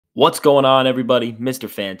What's going on, everybody? Mr.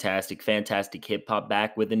 Fantastic Hip Hop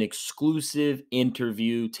back with an exclusive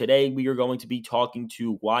interview. Today, we are going to be talking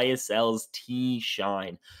to YSL's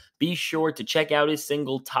T-Shyne. Be sure to check out his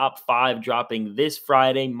single Top 5 dropping this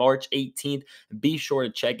Friday, March 18th. Be sure to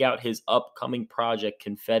check out his upcoming project,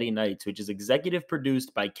 Confetti Nights, which is executive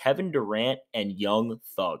produced by Kevin Durant and Young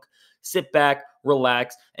Thug. Sit back,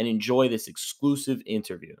 relax, and enjoy this exclusive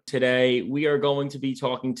interview. Today, we are going to be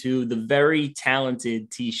talking to the very talented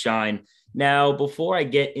T-Shyne. Now, before I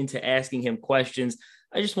get into asking him questions,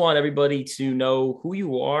 I just want everybody to know who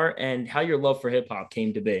you are and how your love for hip hop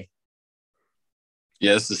came to be.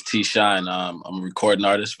 Yeah, this is T-Shyne. I'm a recording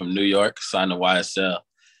artist from New York, signed to YSL.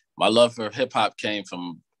 My love for hip hop came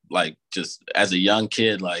from just as a young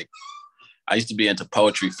kid. I used to be into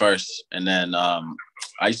poetry first, and then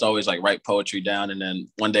I used to always write poetry down. And then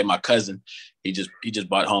one day, my cousin he just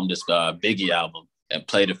brought home this Biggie album and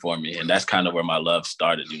played it for me, and that's kind of where my love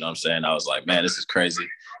started. You know what I'm saying? I was like, man, this is crazy.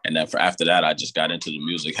 And then after that, I just got into the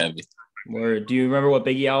music heavy. Word. Do you remember what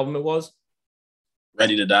Biggie album it was?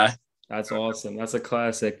 Ready to Die. That's awesome. That's a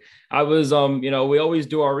classic. I was, we always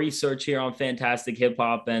do our research here on Fantastic Hip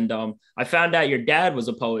Hop, and I found out your dad was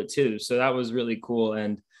a poet too. So that was really cool,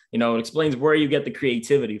 and it explains where you get the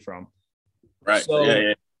creativity from. Right. So,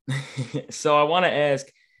 Yeah. so I want to ask,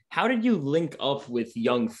 how did you link up with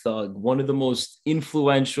Young Thug, one of the most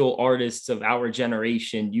influential artists of our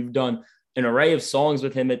generation? You've done an array of songs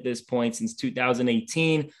with him at this point since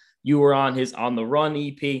 2018. You were on his On the Run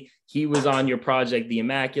EP. He was on your project, The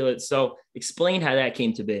Immaculate. So explain how that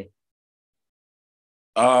came to be.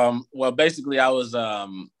 Well, basically, I was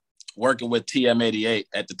working with TM88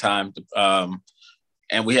 at the time,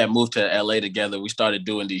 and we had moved to LA together. We started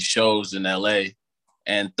doing these shows in LA,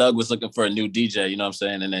 and Thug was looking for a new DJ, you know what I'm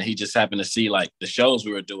saying? And then he just happened to see the shows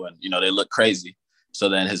we were doing, they looked crazy. So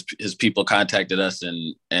then his people contacted us,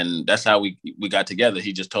 and that's how we got together.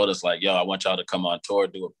 He just told us yo, I want y'all to come on tour,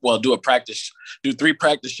 do 3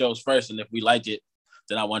 practice shows first. And if we like it,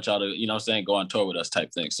 then I want y'all to, you know what I'm saying, go on tour with us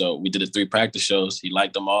type thing. So we did 3 practice shows. He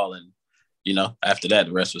liked them all. And, after that,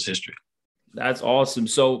 the rest was history. That's awesome.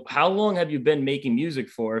 So how long have you been making music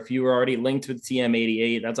for? If you were already linked with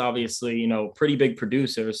TM88, that's obviously, pretty big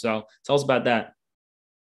producer. So tell us about that.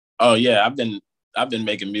 Oh yeah. I've been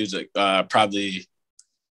making music, probably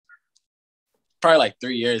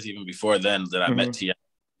 3 years even before then that I met TM.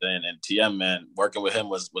 And TM, man, working with him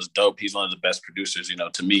was dope. He's one of the best producers.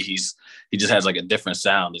 To me, he just has a different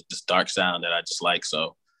sound, this dark sound that I just like.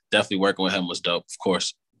 So definitely working with him was dope, of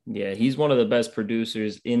course. Yeah, he's one of the best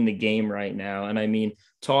producers in the game right now. And I mean,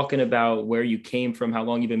 talking about where you came from, how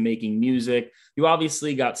long you've been making music, you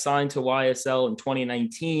obviously got signed to YSL in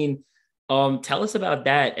 2019. Tell us about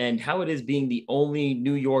that and how it is being the only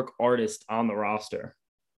New York artist on the roster.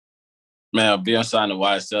 Man, being signed to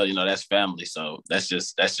YSL, that's family. So that's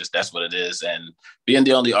what it is. And being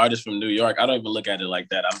the only artist from New York, I don't even look at it like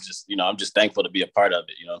that. I'm just thankful to be a part of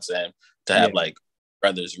it. You know what I'm saying? To have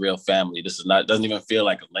brothers, real family. This doesn't even feel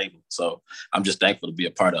like a label. So I'm just thankful to be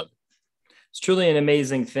a part of it. It's truly an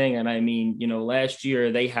amazing thing. And I mean, last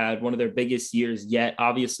year they had one of their biggest years yet,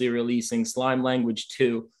 obviously releasing Slime Language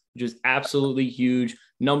 2, which is absolutely huge.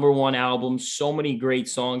 #1 album, so many great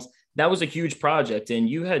songs. That was a huge project. And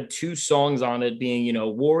you had 2 songs on it being,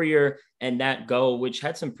 Warrior and That Go, which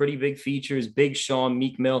had some pretty big features, Big Sean,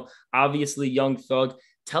 Meek Mill, obviously Young Thug.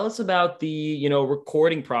 Tell us about the,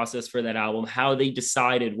 recording process for that album, how they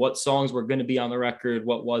decided what songs were going to be on the record,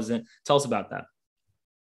 what wasn't. Tell us about that.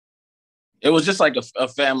 It was just a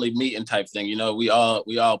family meeting type thing. We all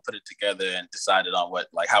put it together and decided on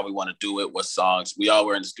how we want to do it, what songs. We all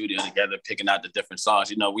were in the studio together, picking out the different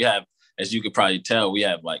songs. We have, as you could probably tell, we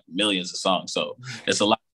have millions of songs. So it's a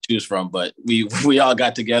lot to choose from, but we all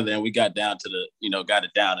got together and we got down to got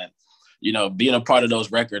it down. And, being a part of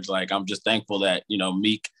those records, I'm just thankful that,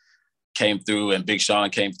 Meek came through and Big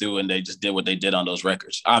Sean came through and they just did what they did on those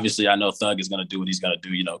records. Obviously, I know Thug is going to do what he's going to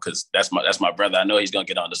do, because that's my brother. I know he's going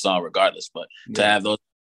to get on the song regardless, but to have those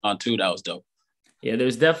on too, that was dope. Yeah,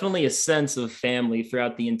 there's definitely a sense of family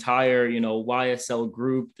throughout the entire, YSL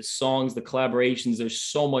group, the songs, the collaborations. There's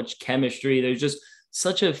so much chemistry. There's just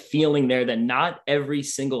such a feeling there that not every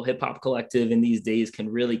single hip hop collective in these days can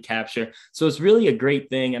really capture. So it's really a great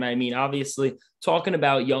thing. And I mean, obviously, talking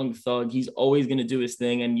about Young Thug, he's always going to do his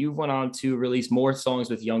thing. And you went on to release more songs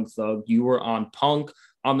with Young Thug. You were on Punk,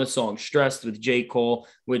 on the song Stressed with J. Cole,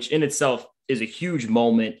 which in itself is a huge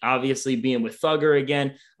moment. Obviously, being with Thugger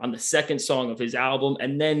again on the second song of his album,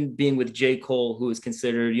 and then being with J. Cole, who is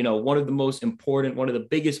considered, one of the most important, one of the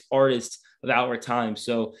biggest artists of our time.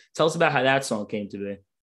 So tell us about how that song came to be.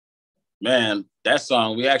 Man, that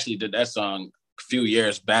song, we actually did that song few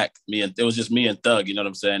years back. It was just me and Thug. You know what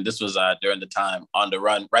I'm saying? This was during the time On the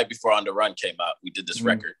Run, right before On the Run came out. We did this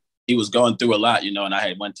record. He was going through a lot, you know, and I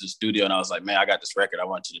had went to the studio and I was like, man, I got this record I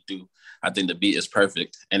want you to do. I think the beat is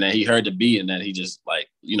perfect. And then he heard the beat and then he just like,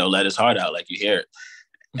 you know, let his heart out, like you hear it.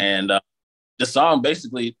 And the song,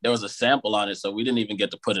 basically, there was a sample on it, so we didn't even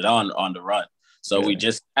get to put it on the Run. So we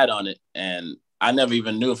just had on it, and I never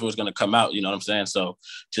even knew if it was going to come out, you know what I'm saying? So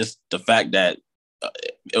just the fact that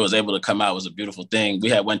it was able to come out was a beautiful thing. We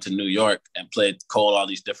had went to New York and played Cole all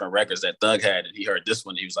these different records that Thug had, and he heard this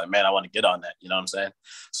one. He was like, man, I want to get on that, you know what I'm saying?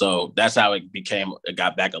 So that's how it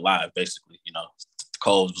got back alive, basically, you know.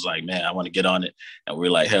 Cole was like, man, I want to get on it. And we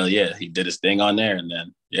were like, hell yeah, he did his thing on there, and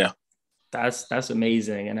then, yeah. That's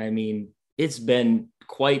amazing. And I mean, it's been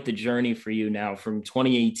quite the journey for you now from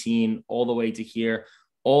 2018 all the way to here,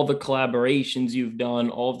 all the collaborations you've done,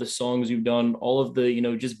 all of the songs you've done, all of the, you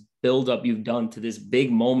know, just build up you've done to this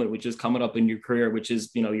big moment, which is coming up in your career, which is,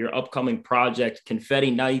 you know, your upcoming project, Confetti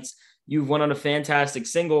Nights. You've went on a fantastic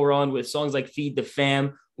single run with songs like Feed the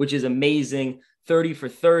Fam, which is amazing. 30 for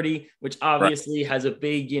 30, which obviously has a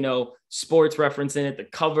big, you know, sports reference in it. The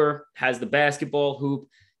cover has the basketball hoop.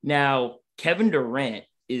 Now, Kevin Durant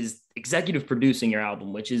is executive producing your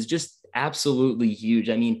album, which is just absolutely huge.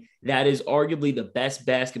 I mean, that is arguably the best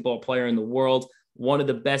basketball player in the world, one of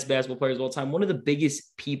the best basketball players of all time, one of the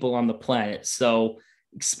biggest people on the planet. So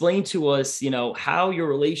explain to us, you know, how your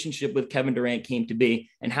relationship with Kevin Durant came to be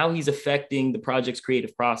and how he's affecting the project's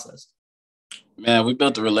creative process. Man, we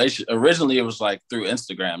built a relation. Originally, it was like through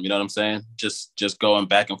Instagram. You know what I'm saying? Just going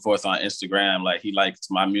back and forth on Instagram. Like he likes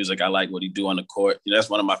my music. I like what he do on the court. You know, that's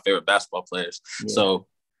one of my favorite basketball players. Yeah. So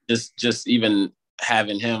just even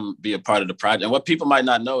having him be a part of the project. And what people might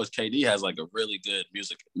not know is KD has like a really good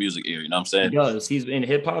music ear. You know what I'm saying? He does. He's in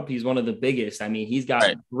hip hop. He's one of the biggest. I mean, he's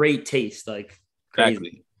got great taste. Like crazy.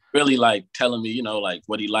 Exactly. Really like telling me, you know, like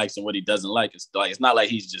what he likes and what he doesn't like. It's like, it's not like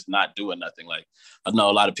he's just not doing nothing. Like I know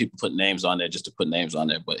a lot of people put names on there just to put names on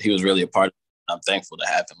there, but he was really a part of it. I'm thankful to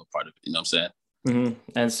have him a part of it. You know what I'm saying? Mm-hmm.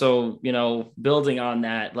 And so, you know, building on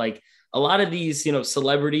that, like a lot of these, you know,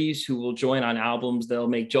 celebrities who will join on albums, they'll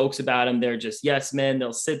make jokes about him. They're just yes men.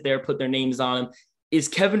 They'll sit there, put their names on him. Is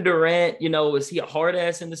Kevin Durant, you know, is he a hard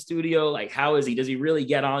ass in the studio? Like, how is he? Does he really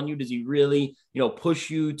get on you? Does he really, you know, push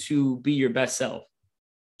you to be your best self?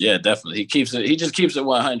 Yeah, definitely. He just keeps it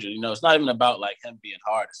 100. You know, it's not even about like him being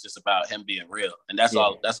hard. It's just about him being real. And that's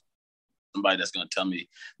all. That's somebody that's going to tell me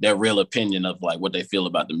their real opinion of like what they feel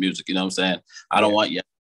about the music. You know what I'm saying? I don't want you.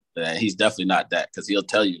 He's definitely not that, because he'll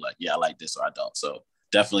tell you like, yeah, I like this or I don't. So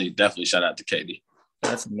definitely shout out to KD.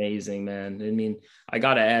 That's amazing, man. I mean, I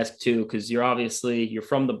got to ask too, because you're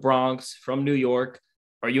from the Bronx, from New York.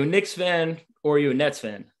 Are you a Knicks fan or are you a Nets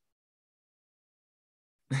fan?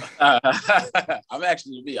 I'm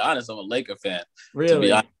actually, to be honest, I'm a Laker fan. Really? To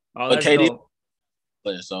be honest. Oh, but KD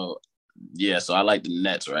player, so yeah, so I like the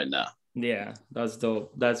Nets right now. Yeah, that's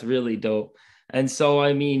dope. That's really dope. And so,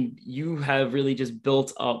 I mean, you have really just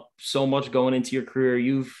built up so much going into your career.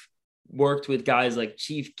 You've worked with guys like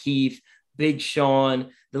Chief Keef, Big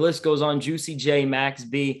Sean, the list goes on, Juicy J, Max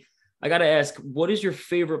B. I got to ask, what is your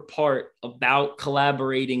favorite part about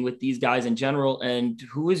collaborating with these guys in general? And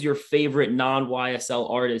who is your favorite non-YSL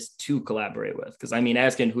artist to collaborate with? Because, I mean,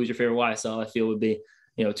 asking who's your favorite YSL, I feel would be,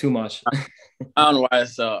 you know, too much.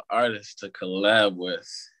 Non-YSL artist to collab with.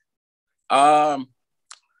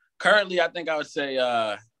 Currently, I think I would say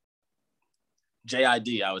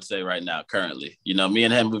JID, I would say right now, currently. You know, me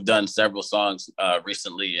and him, we've done several songs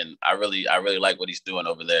recently, and I really like what he's doing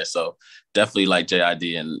over there. So definitely like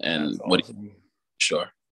JID and what awesome. Sure.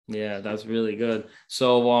 Yeah, that's really good.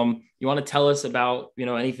 So you want to tell us about, you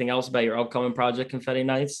know, anything else about your upcoming project, Confetti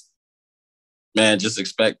Nights? Man, just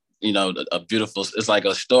expect, you know, a beautiful, it's like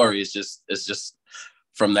a story. It's just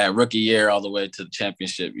from that rookie year all the way to the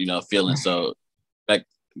championship, you know, feeling. So like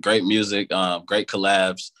great music, great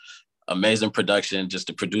collabs, amazing production, just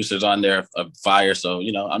the producers on there of fire. So,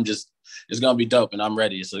 you know, it's going to be dope and I'm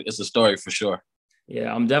ready. It's a story for sure.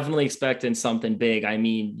 Yeah, I'm definitely expecting something big. I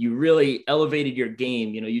mean, you really elevated your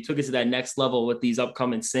game. You know, you took it to that next level with these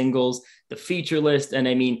upcoming singles, the feature list. And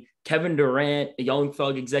I mean, Kevin Durant, a Young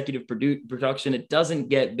Thug executive production, it doesn't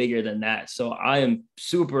get bigger than that. So I am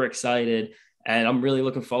super excited and I'm really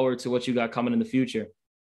looking forward to what you got coming in the future.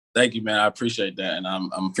 Thank you, man. I appreciate that. And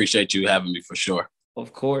I'm appreciate you having me for sure.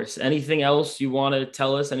 Of course. Anything else you want to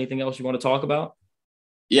tell us? Anything else you want to talk about?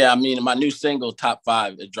 Yeah, I mean, my new single, Top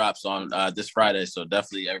 5, it drops on this Friday. So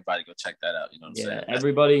definitely everybody go check that out. You know what I'm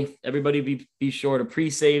saying? Everybody be sure to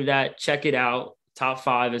pre-save that. Check it out. Top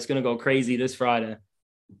 5. It's going to go crazy this Friday.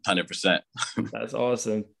 100%. That's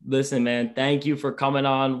awesome. Listen, man, thank you for coming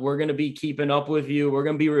on. We're going to be keeping up with you. We're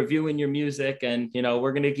going to be reviewing your music, and,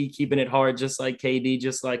 we're going to keep keeping it hard, just like KD,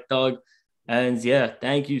 just like Doug. And yeah,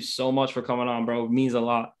 thank you so much for coming on, bro. It means a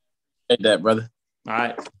lot. Take that, brother. All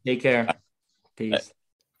right. Take care. Peace.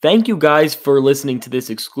 Thank you guys for listening to this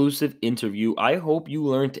exclusive interview. I hope you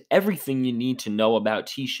learned everything you need to know about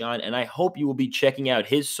T-Shyne, and I hope you will be checking out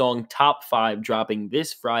his song Top 5 dropping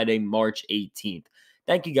this Friday, March 18th.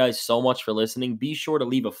 Thank you guys so much for listening. Be sure to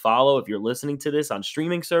leave a follow if you're listening to this on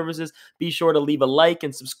streaming services. Be sure to leave a like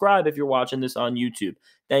and subscribe if you're watching this on YouTube.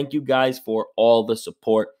 Thank you guys for all the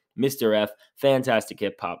support. Mr. F, Fantastic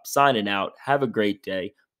Hip Hop, signing out. Have a great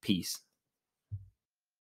day. Peace.